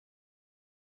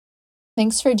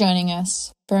Thanks for joining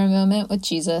us for a moment with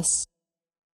Jesus,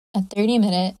 a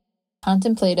 30-minute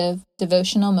contemplative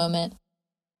devotional moment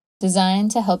designed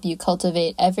to help you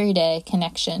cultivate everyday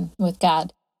connection with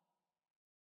God.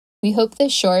 We hope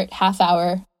this short half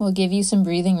hour will give you some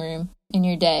breathing room in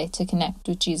your day to connect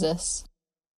with Jesus.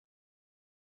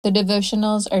 The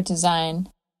devotionals are designed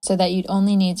so that you'd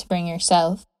only need to bring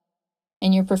yourself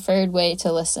and your preferred way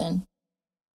to listen.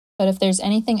 But if there's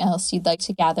anything else you'd like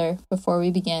to gather before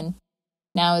we begin,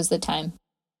 now is the time.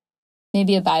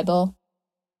 Maybe a Bible,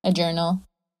 a journal,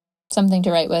 something to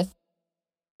write with,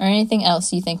 or anything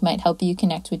else you think might help you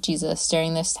connect with Jesus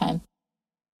during this time.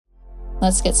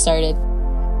 Let's get started.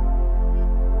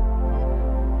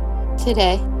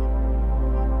 Today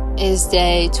is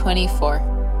day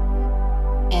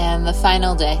 24 and the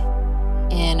final day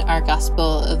in our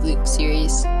Gospel of Luke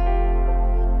series.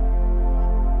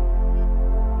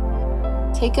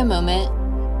 Take a moment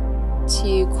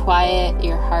to quiet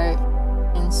your heart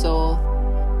and soul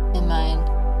and mind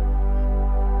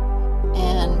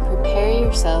and prepare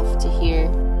yourself to hear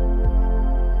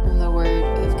from the Word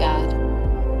of God.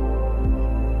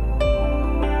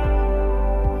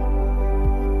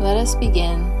 Let us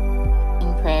begin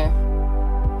in prayer.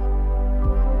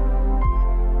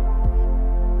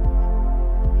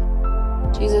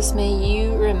 Jesus, may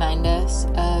you remind us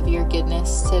of your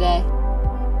goodness today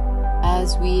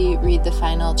as we read the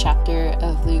final chapter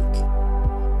of Luke.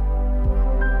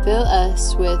 Fill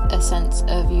us with a sense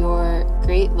of your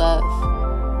great love,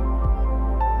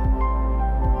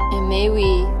 and may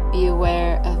we be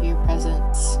aware of your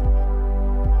presence.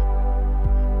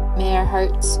 May our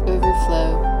hearts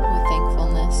overflow with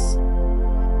thankfulness.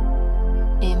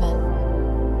 Amen.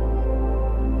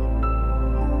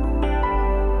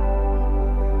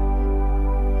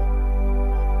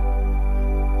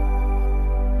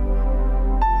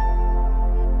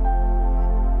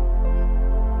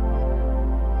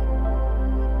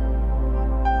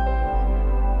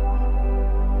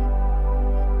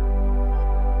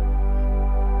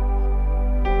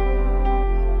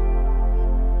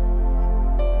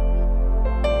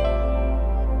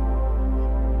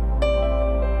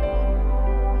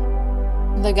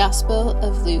 The Gospel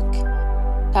of Luke,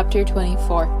 chapter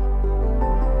 24.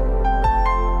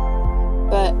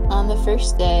 But on the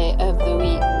first day of the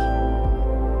week,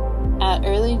 at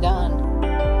early dawn,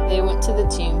 they went to the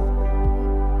tomb,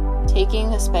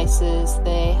 taking the spices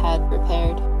they had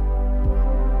prepared.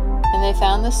 And they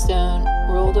found the stone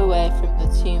rolled away from the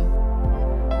tomb.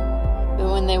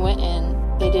 But when they went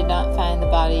in, they did not find the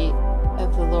body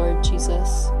of the Lord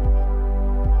Jesus.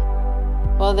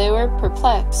 While they were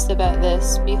perplexed about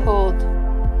this, behold,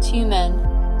 two men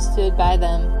stood by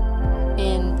them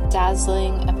in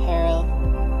dazzling apparel.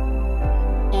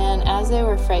 And as they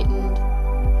were frightened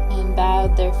and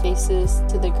bowed their faces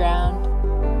to the ground,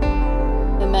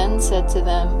 the men said to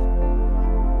them,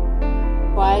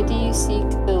 "Why do you seek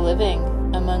the living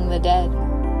among the dead?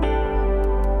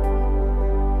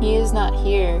 He is not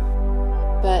here,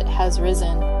 but has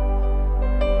risen.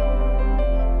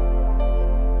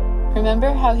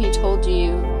 Remember how he told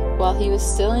you, while he was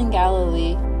still in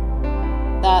Galilee,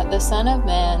 that the Son of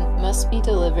Man must be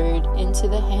delivered into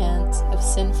the hands of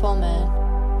sinful men,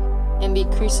 and be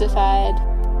crucified,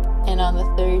 and on the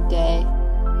third day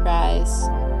rise."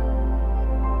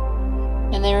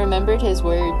 And they remembered his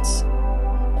words,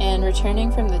 and returning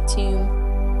from the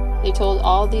tomb, they told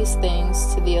all these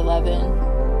things to the 11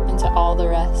 and to all the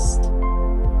rest.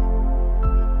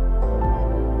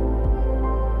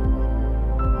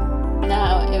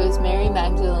 Now it was Mary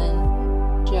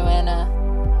Magdalene, Joanna,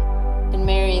 and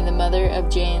Mary the mother of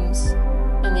James,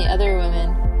 and the other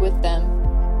women with them,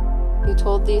 who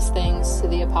told these things to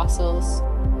the apostles.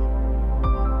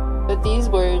 But these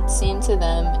words seemed to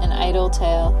them an idle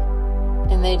tale,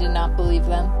 and they did not believe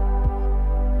them.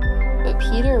 But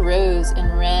Peter rose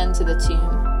and ran to the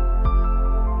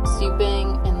tomb.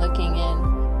 Stooping and looking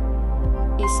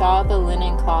in, he saw the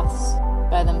linen cloths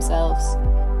by themselves.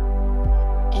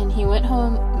 And he went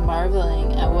home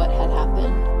marveling at what had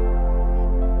happened.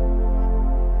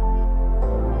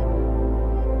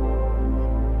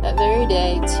 That very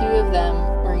day, two of them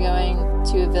were going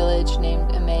to a village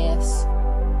named Emmaus,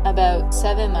 about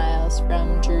 7 miles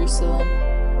from Jerusalem.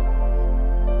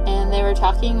 And they were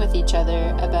talking with each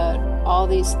other about all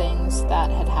these things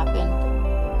that had happened.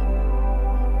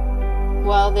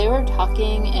 While they were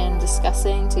talking and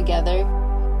discussing together,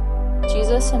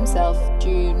 Jesus himself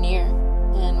drew near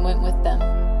and went with them.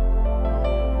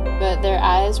 But their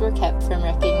eyes were kept from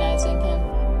recognizing him.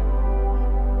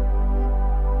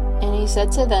 And he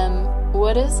said to them,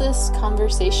 "What is this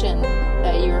conversation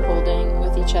that you are holding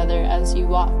with each other as you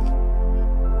walk?"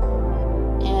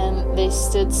 they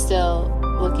stood still,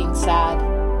 looking sad.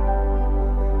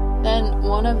 Then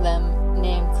one of them,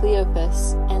 named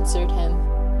Cleopas, answered him,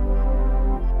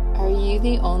 "Are you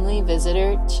the only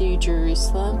visitor to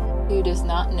Jerusalem who does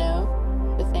not know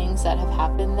the things that have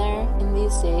happened there in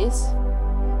these days?"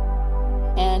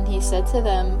 And he said to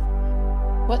them,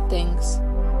 "What things?"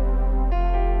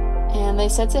 And they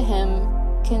said to him,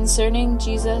 "Concerning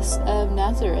Jesus of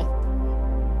Nazareth,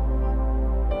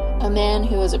 a man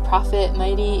who was a prophet,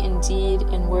 mighty in deed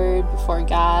and word before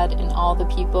God and all the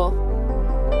people,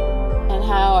 and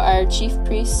how our chief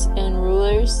priests and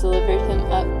rulers delivered him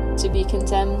up to be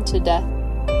condemned to death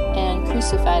and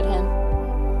crucified him.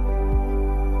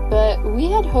 But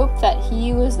we had hoped that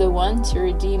he was the one to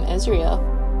redeem Israel.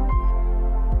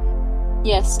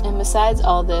 Yes, and besides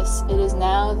all this, it is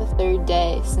now the third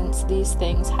day since these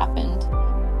things happened."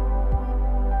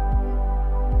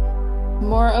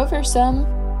 Moreover, some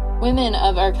women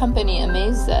of our company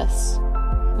amazed us.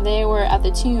 They were at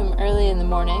the tomb early in the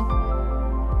morning,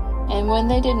 and when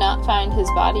they did not find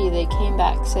his body, they came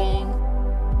back saying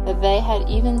that they had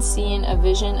even seen a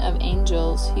vision of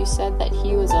angels who said that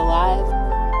he was alive.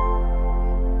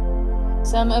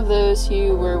 Some of those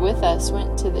who were with us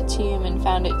went to the tomb and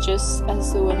found it just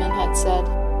as the women had said,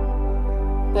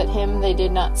 but him they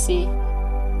did not see.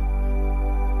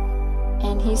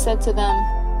 And he said to them,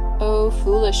 "O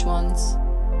foolish ones,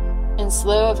 and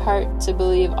slow of heart to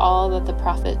believe all that the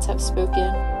prophets have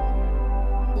spoken.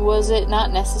 Was it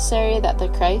not necessary that the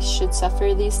Christ should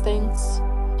suffer these things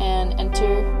and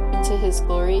enter into his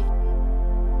glory?"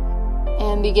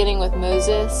 And beginning with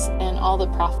Moses and all the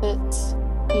prophets,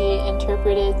 he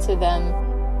interpreted to them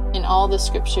in all the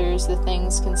scriptures the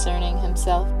things concerning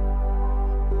himself.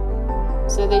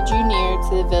 So they drew near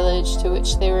to the village to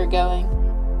which they were going.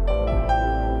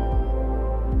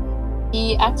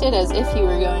 He acted as if he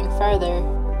were going farther,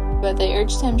 but they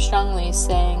urged him strongly,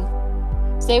 saying,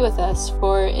 "Stay with us,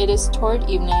 for it is toward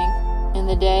evening, and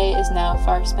the day is now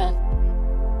far spent."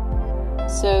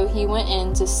 So he went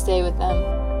in to stay with them.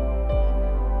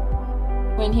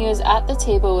 When he was at the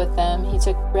table with them, he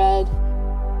took bread,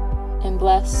 and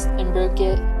blessed and broke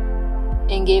it,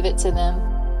 and gave it to them.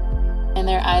 And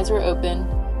their eyes were open,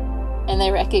 and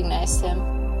they recognized him,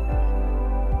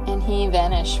 and he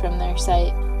vanished from their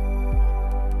sight.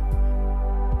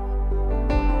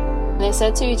 They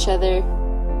said to each other,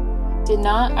 "Did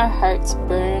not our hearts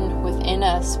burn within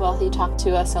us while he talked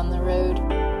to us on the road,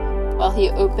 while he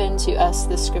opened to us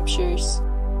the scriptures?"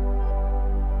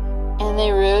 And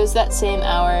they rose that same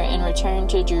hour and returned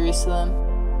to Jerusalem.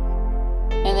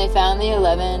 And they found the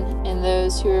 11 and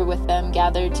those who were with them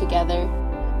gathered together,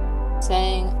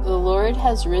 saying, "The Lord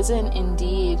has risen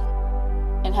indeed,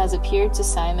 and has appeared to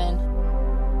Simon."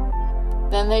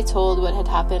 Then they told what had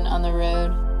happened on the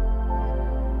road,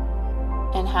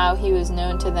 and how he was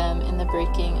known to them in the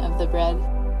breaking of the bread.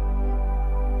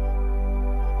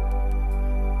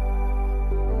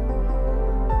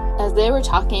 As they were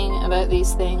talking about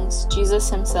these things, Jesus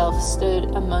himself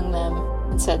stood among them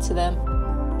and said to them,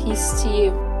 "Peace to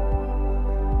you."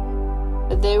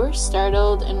 But they were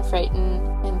startled and frightened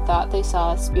and thought they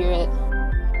saw a spirit.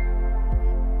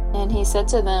 And he said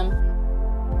to them,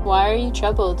 "Why are you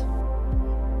troubled?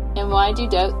 And why do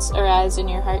doubts arise in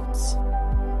your hearts?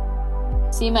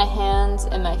 See my hands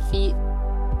and my feet,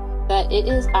 that it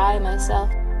is I myself.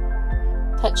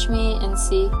 Touch me and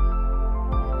see.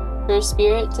 For a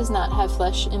spirit does not have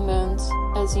flesh and bones,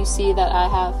 as you see that I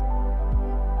have."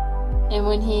 And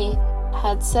when he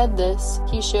had said this,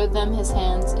 he showed them his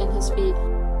hands and his feet.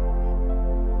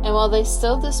 And while they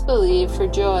still disbelieved for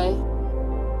joy,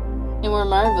 and were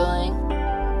marveling,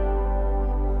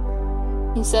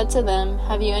 he said to them,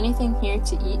 "Have you anything here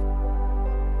to eat?"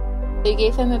 They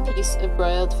gave him a piece of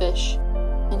broiled fish,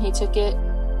 and he took it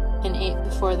and ate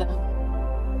before them.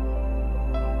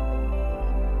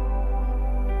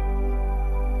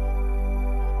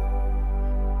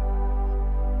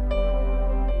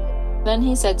 Then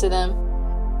he said to them,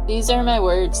 "These are my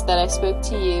words that I spoke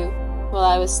to you while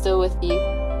I was still with you,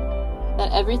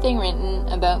 that everything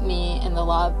written about me in the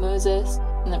law of Moses,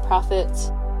 and the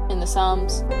prophets, and the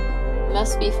Psalms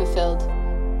must be fulfilled."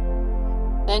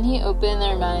 Then he opened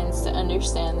their minds to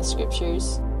understand the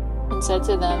scriptures, and said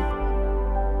to them,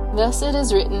 "Thus it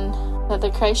is written, that the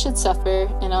Christ should suffer,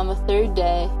 and on the third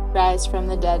day rise from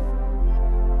the dead,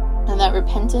 and that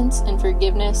repentance and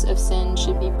forgiveness of sin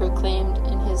should be proclaimed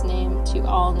in his name to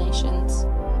all nations,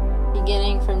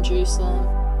 beginning from Jerusalem.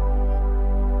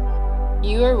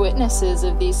 You are witnesses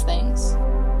of these things.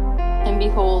 And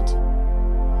behold,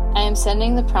 I am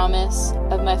sending the promise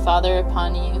of my Father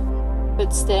upon you,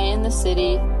 but stay in the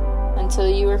city until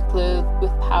you are clothed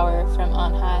with power from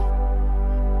on high."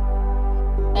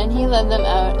 Then he led them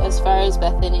out as far as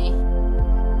Bethany,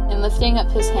 and lifting up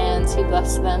his hands, he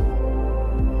blessed them.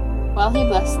 While he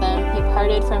blessed them, he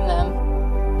parted from them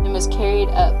and was carried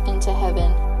up into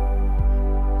heaven.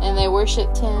 And they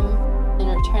worshipped him and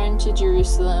returned to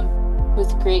Jerusalem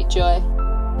with great joy,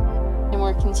 and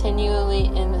were continually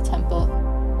in the temple,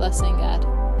 blessing God.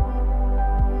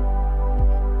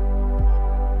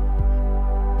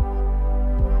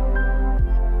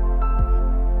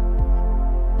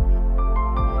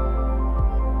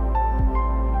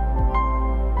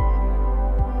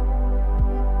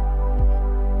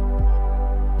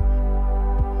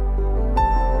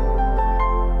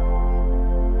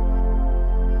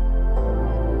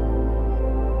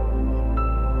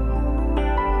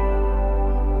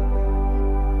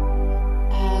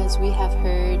 We have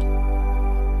heard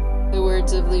the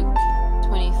words of Luke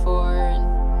 24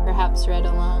 and perhaps read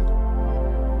along.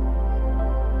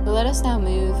 But let us now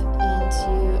move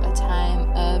into a time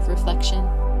of reflection.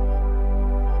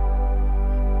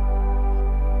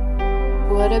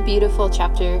 What a beautiful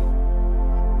chapter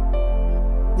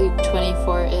Luke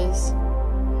 24 is.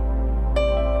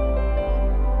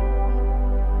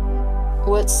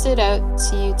 What stood out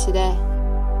to you today?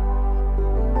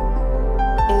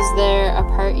 Is there a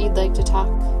part you'd like to talk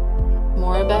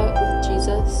more about with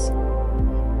Jesus?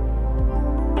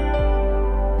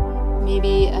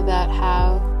 Maybe about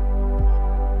how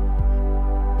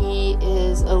he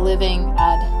is a living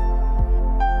God.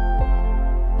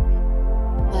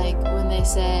 Like when they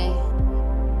say,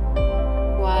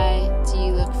 "Why do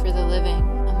you look for the living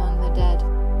among the dead?"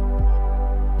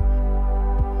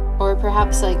 Or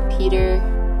perhaps like Peter,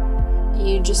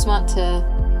 you just want to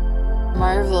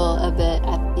marvel a bit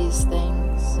at these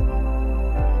things.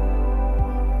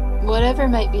 Whatever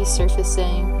might be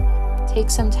surfacing, take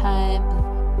some time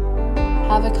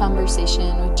and have a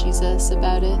conversation with Jesus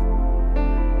about it.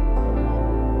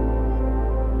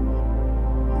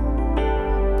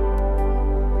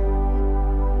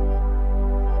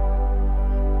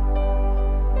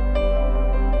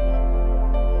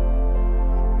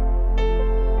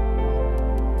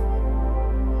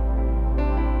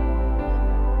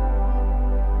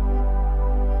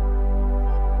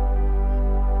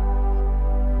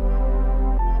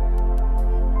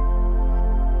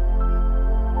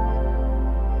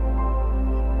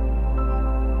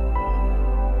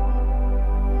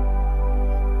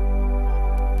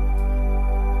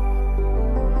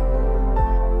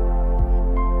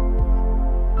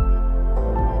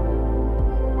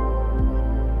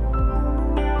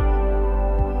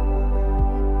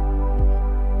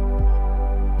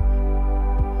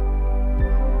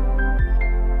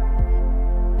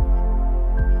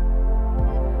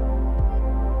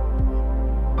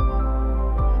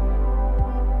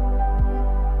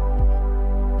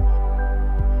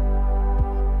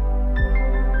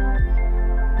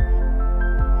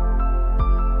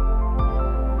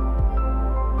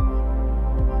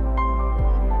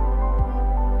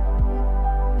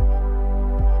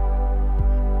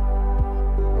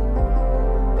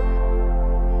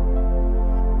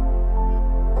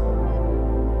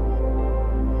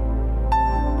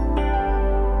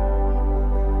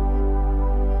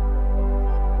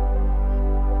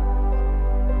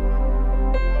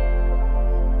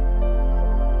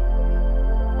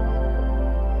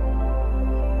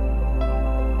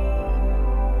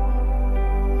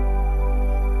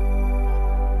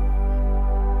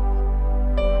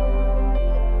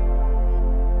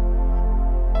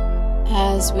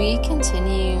 As we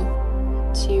continue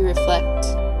to reflect,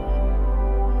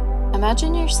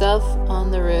 imagine yourself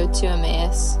on the road to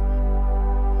Emmaus.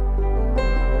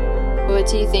 What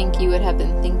do you think you would have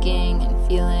been thinking and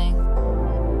feeling?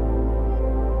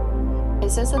 It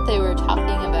says that they were talking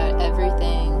about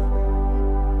everything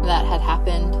that had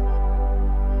happened.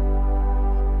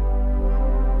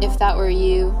 If that were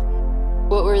you,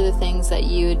 what were the things that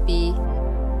you would be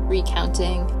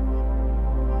recounting?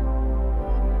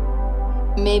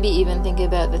 Maybe even think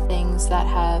about the things that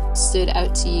have stood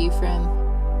out to you from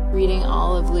reading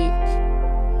all of Luke.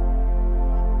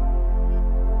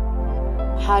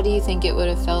 How do you think it would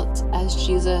have felt as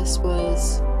Jesus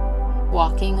was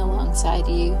walking alongside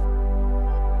you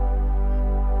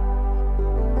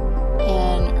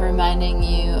and reminding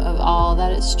you of all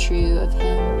that is true of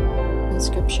him in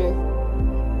Scripture?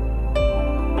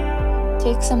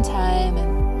 Take some time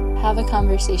and have a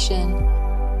conversation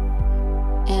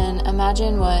and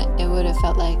imagine what it would have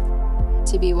felt like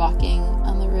to be walking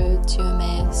on the road to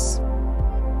Emmaus.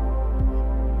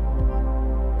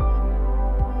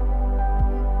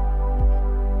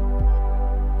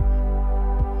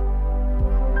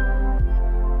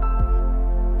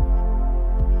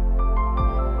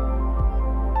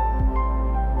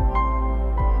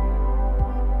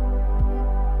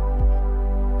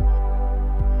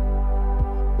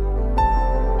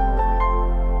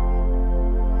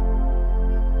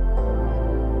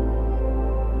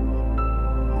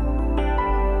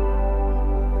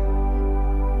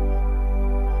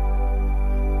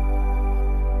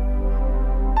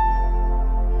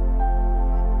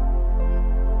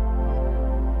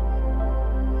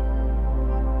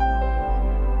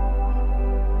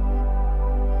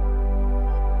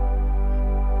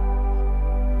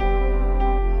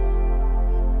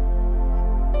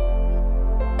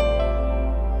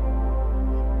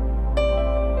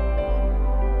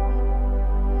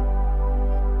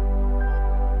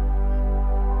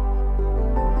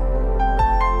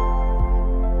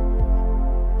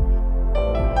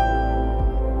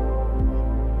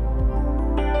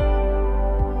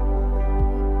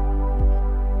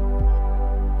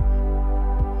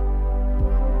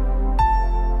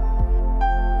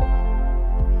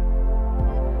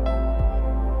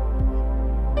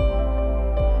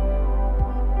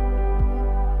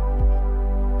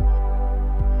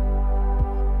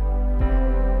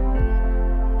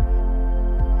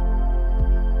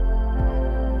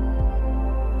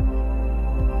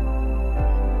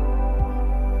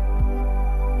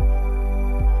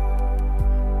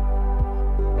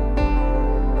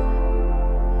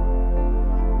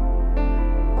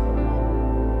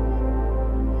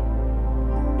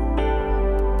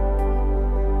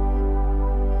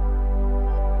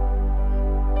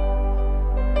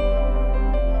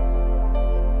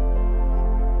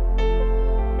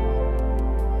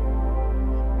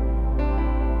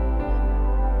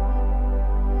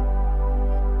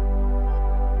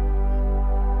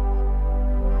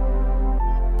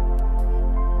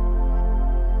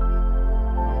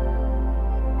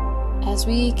 As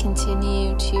we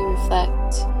continue to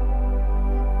reflect,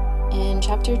 in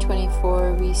chapter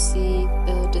 24, we see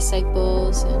the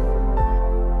disciples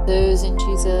and those in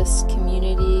Jesus'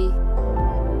 community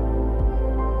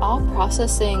all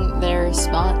processing their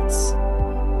response.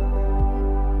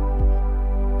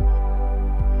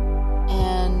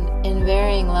 And in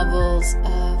varying levels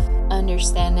of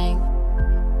understanding.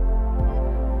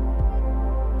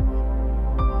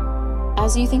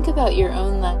 As you think about your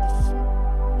own life,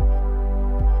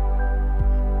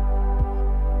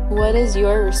 what is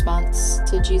your response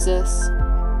to Jesus?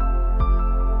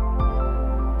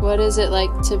 What is it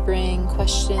like to bring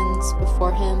questions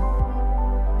before Him?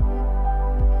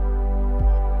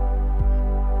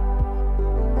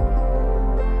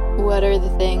 What are the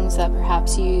things that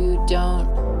perhaps you don't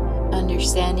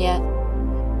understand yet?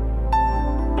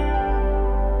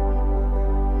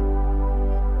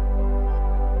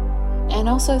 And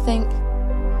also think,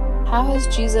 how has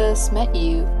Jesus met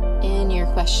you in your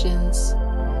questions,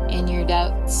 in your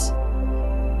doubts?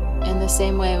 In the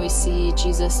same way we see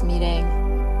Jesus meeting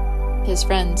His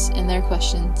friends in their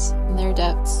questions, in their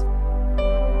doubts.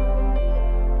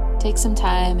 Take some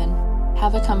time and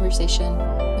have a conversation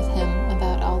with Him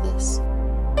about all this.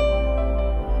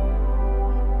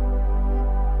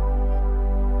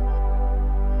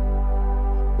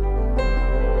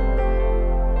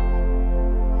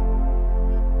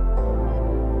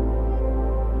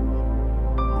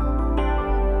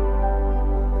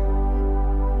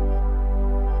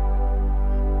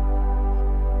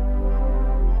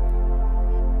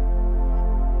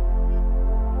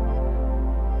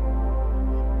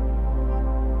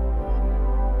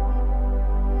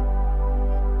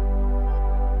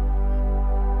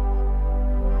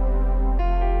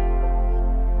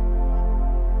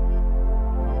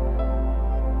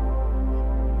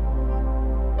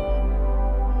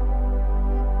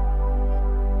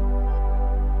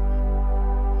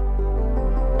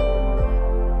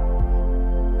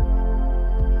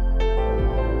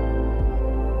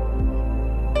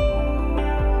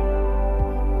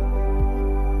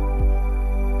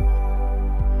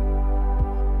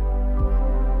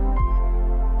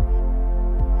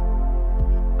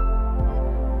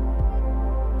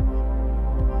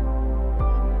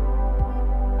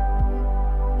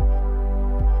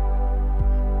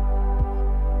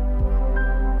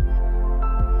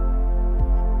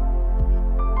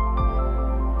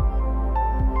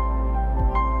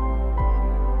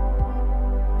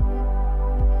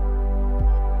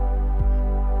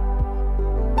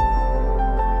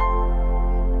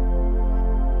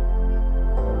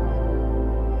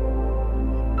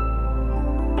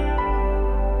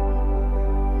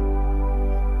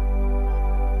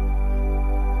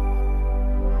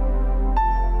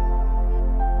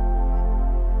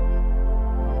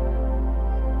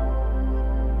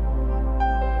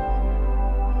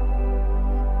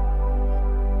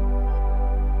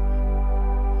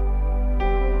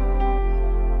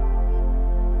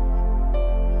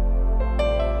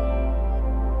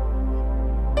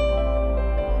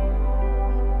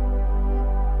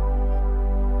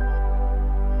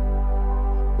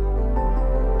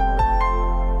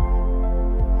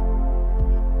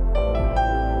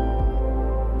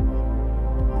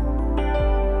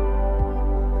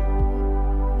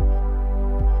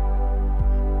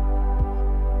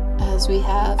 As we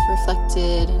have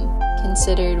reflected and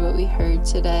considered what we heard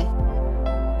today,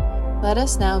 let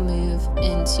us now move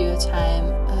into a time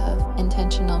of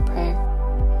intentional prayer.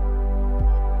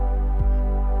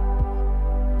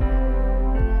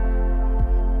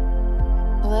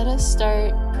 Let us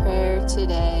start prayer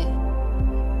today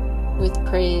with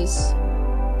praise,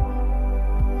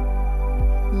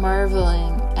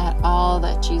 marveling at all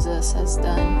that Jesus has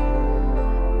done.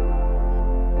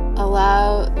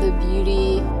 Allow the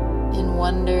beauty and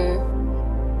wonder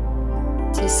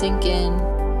to sink in,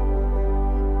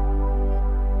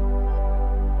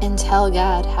 and tell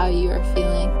God how you are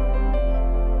feeling.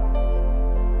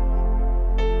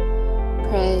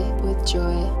 Pray with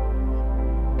joy.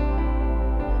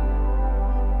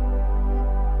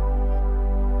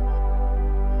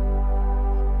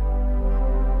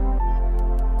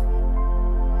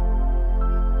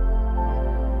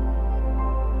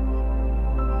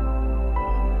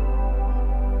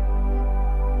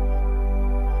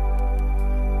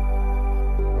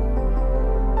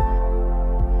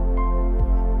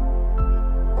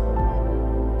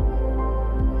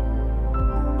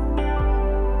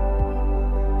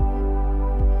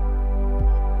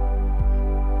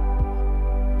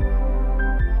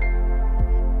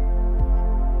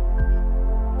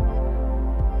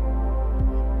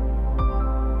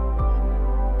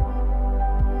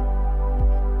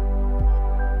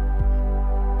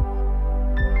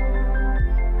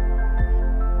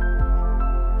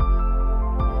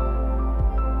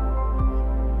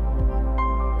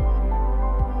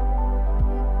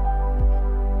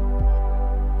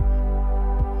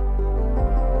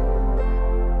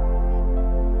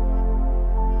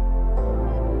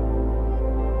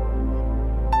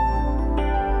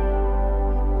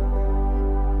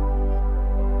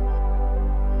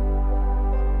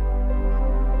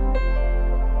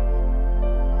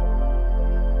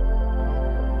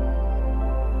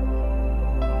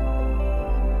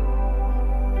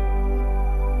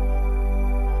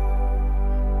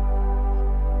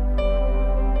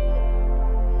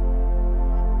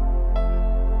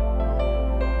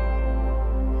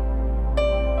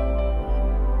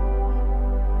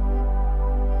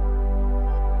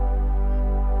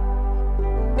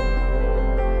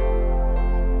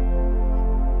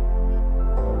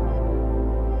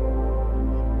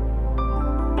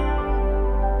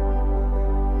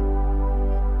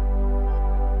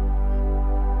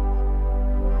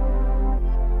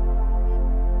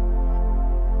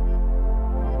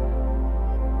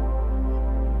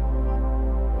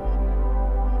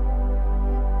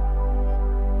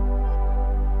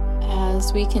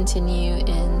 As we continue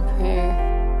in prayer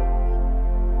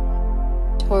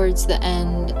towards the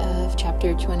end of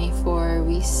chapter 24,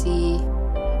 we see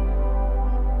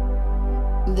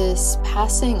this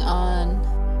passing on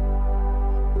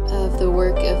of the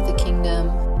work of the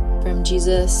kingdom from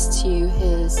Jesus to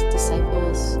his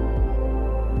disciples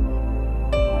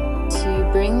to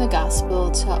bring the gospel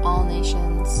to all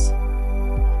nations.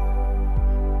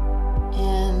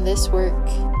 And this work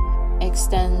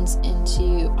extends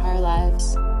into our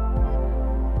lives.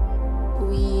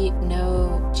 We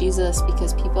know Jesus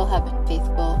because people have been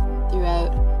faithful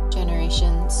throughout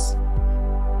generations.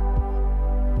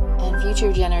 And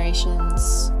future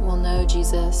generations will know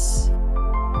Jesus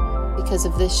because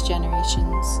of this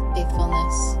generation's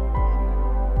faithfulness.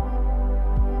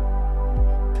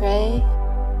 Pray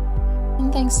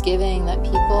in thanksgiving that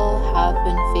people have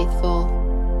been faithful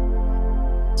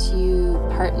to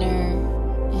partner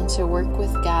and to work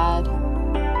with God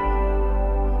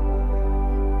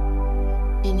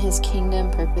in his kingdom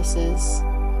purposes.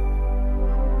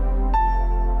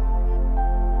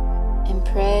 And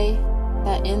pray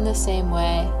that in the same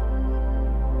way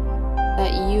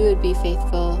that you would be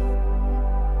faithful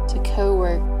to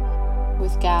co-work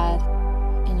with God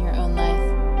in your own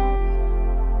life.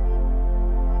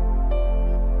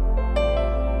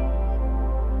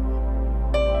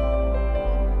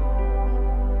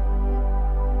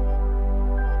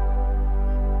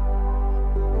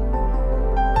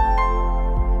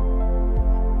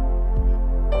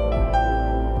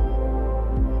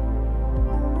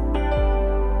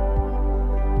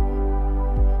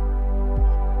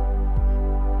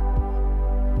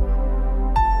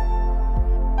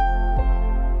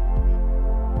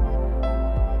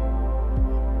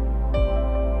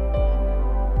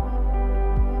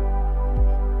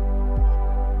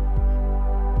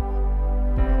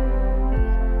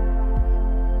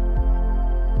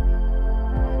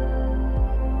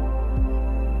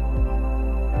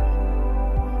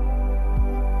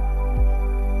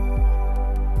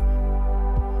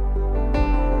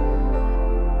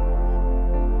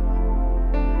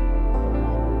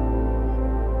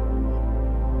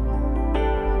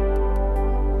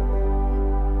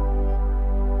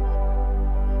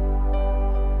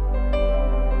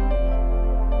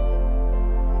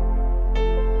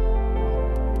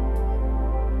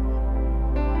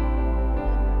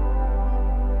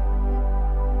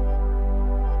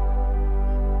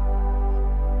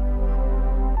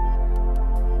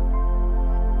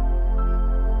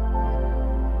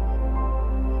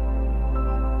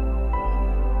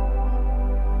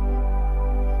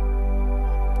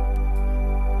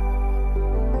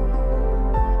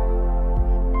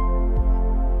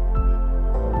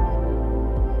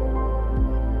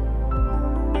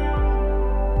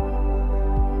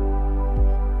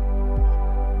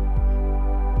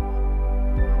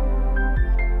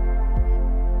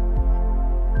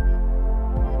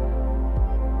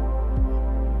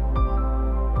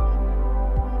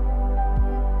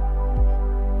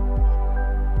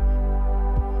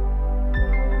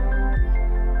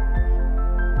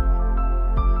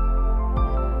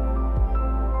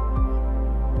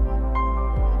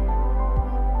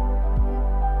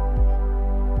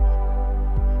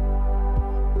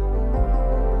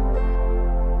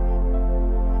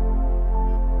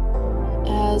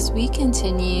 As we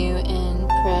continue in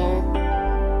prayer,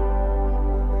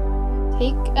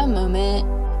 take a moment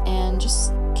and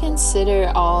just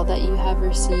consider all that you have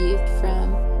received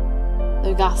from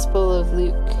the Gospel of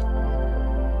Luke.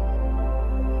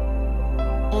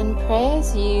 And pray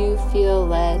as you feel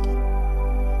led.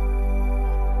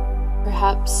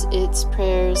 Perhaps it's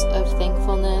prayers of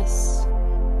thankfulness.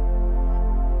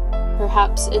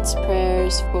 Perhaps it's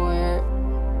prayers for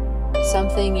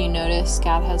something you notice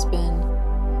God has been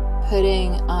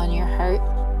putting on your heart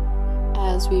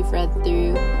as we've read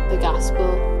through the gospel.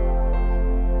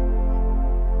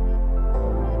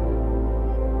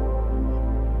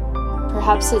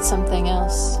 Perhaps it's something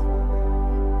else.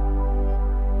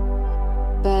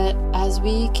 But as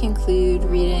we conclude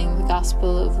reading the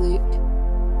Gospel of Luke,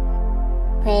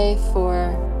 pray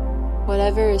for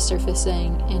whatever is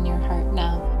surfacing in your heart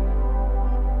now.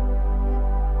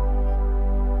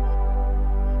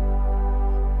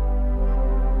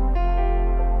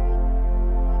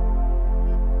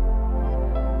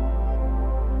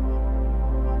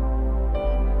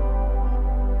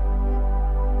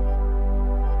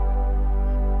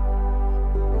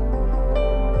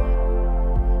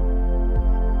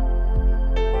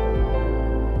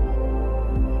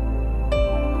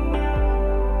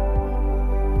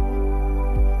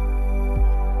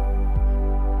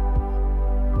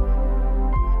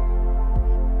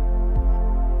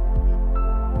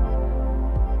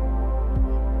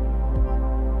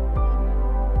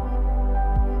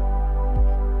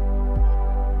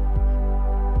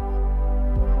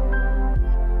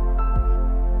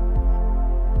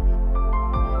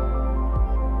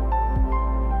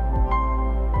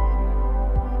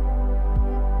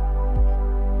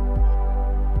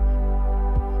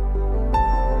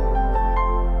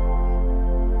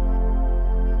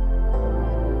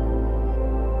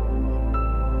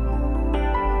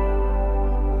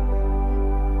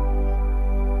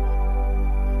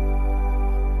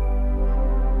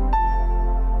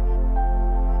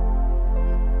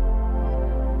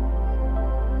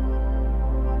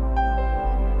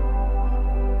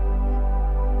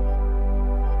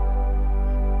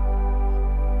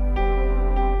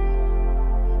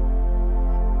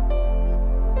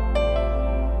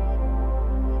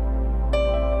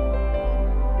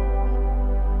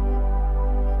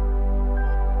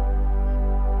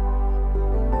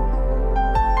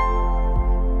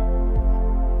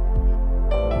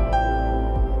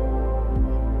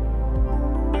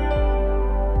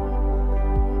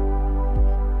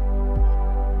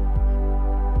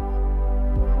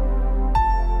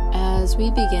 as we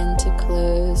begin to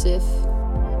close, if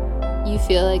you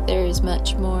feel like there is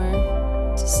much more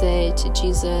to say to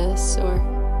Jesus, or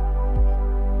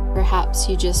perhaps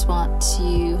you just want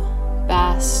to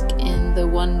bask in the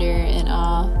wonder and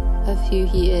awe of who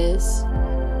He is,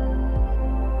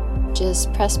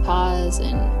 just press pause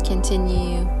and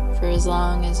continue for as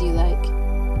long as you like.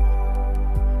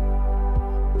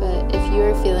 But if you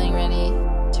are feeling ready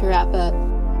to wrap up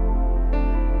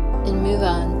and move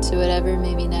on to whatever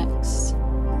may be next,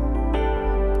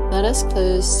 let us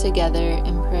close together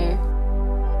in prayer.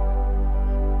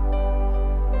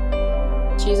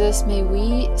 Jesus, may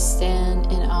we stand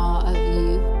in awe of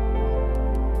You.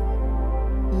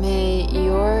 May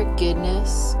Your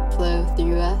goodness flow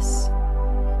through us,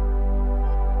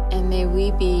 and may we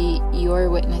be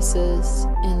Your witnesses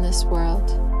in this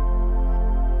world.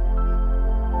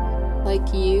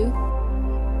 Like You,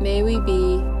 may we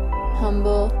be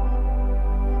humble,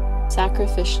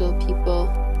 sacrificial people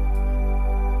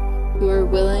who are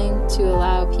willing to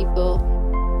allow people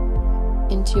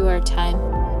into our time.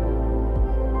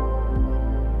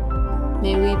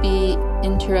 May we be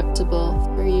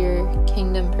interruptible for Your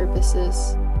kingdom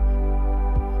purposes.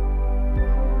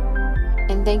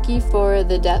 And thank You for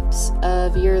the depths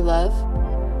of Your love,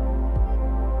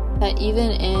 that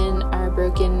even in our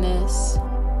brokenness,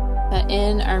 that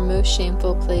in our most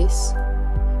shameful place,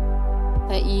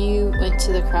 that You went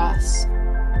to the cross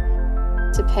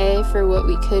to pay for what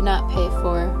we could not pay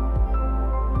for,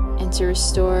 and to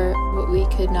restore what we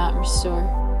could not restore.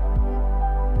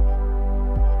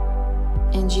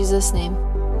 In Jesus' name,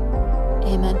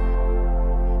 amen.